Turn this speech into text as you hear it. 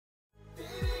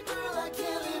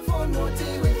one more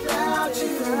day without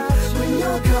you. When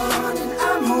you're gone and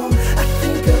I'm home, I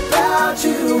think about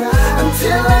you.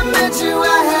 Until I met you,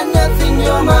 I had nothing,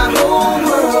 you're my whole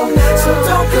world. So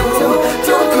don't go,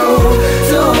 don't go,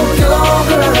 don't go,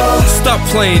 girl. Stop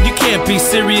playing, you can't be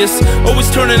serious. Always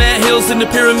turning at hills into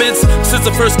pyramids. Since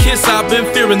the first kiss I've been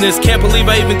fearing this. Can't believe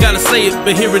I even gotta say it,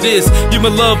 but here it is. You're my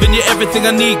love and you're everything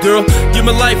I need, girl. You're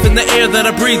my life and the air that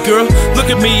I breathe, girl. Look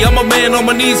at me, I'm a man on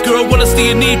my knees, girl. What else do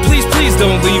you need? Please, please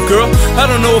don't leave, girl. I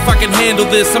don't know if I can handle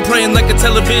this. I'm praying like a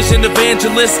television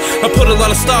evangelist. I put a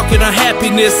lot of stock in our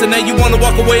happiness, and now you wanna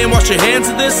walk away and wash your hands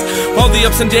of this? All the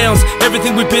ups and downs,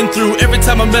 everything we've been through, every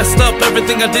time I messed up,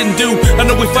 everything I didn't do. I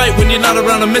know we fight when you're not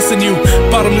around, I'm missing you.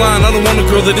 Bottom line, I don't want a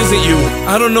girl that isn't you.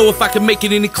 I don't know if I can make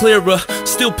it any clearer.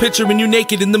 Still picturing you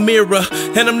naked in the mirror,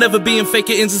 and I'm never being fake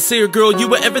or insincere, girl. You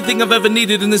were everything I've ever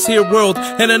needed in this here world,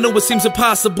 and I know it seems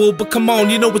impossible, but come on,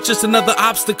 you know it's just another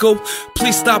obstacle.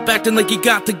 Please stop acting like you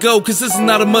got to go, cause this is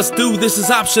not a must-do, this is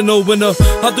optional. And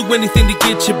I'll do anything to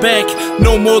get you back.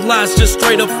 No more lies, just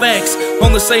straight up facts.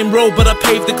 On the same road, but I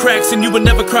paved the cracks, and you would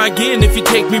never cry again if you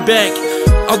take me back.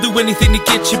 I'll do anything to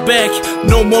get you back.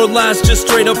 No more lies, just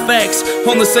straight up facts.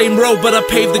 On the same road, but I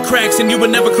paved the cracks, and you would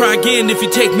never cry again if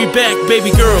you take me back,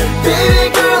 baby girl.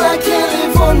 Baby girl, I can't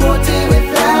live one more day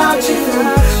without you.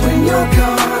 When you're gone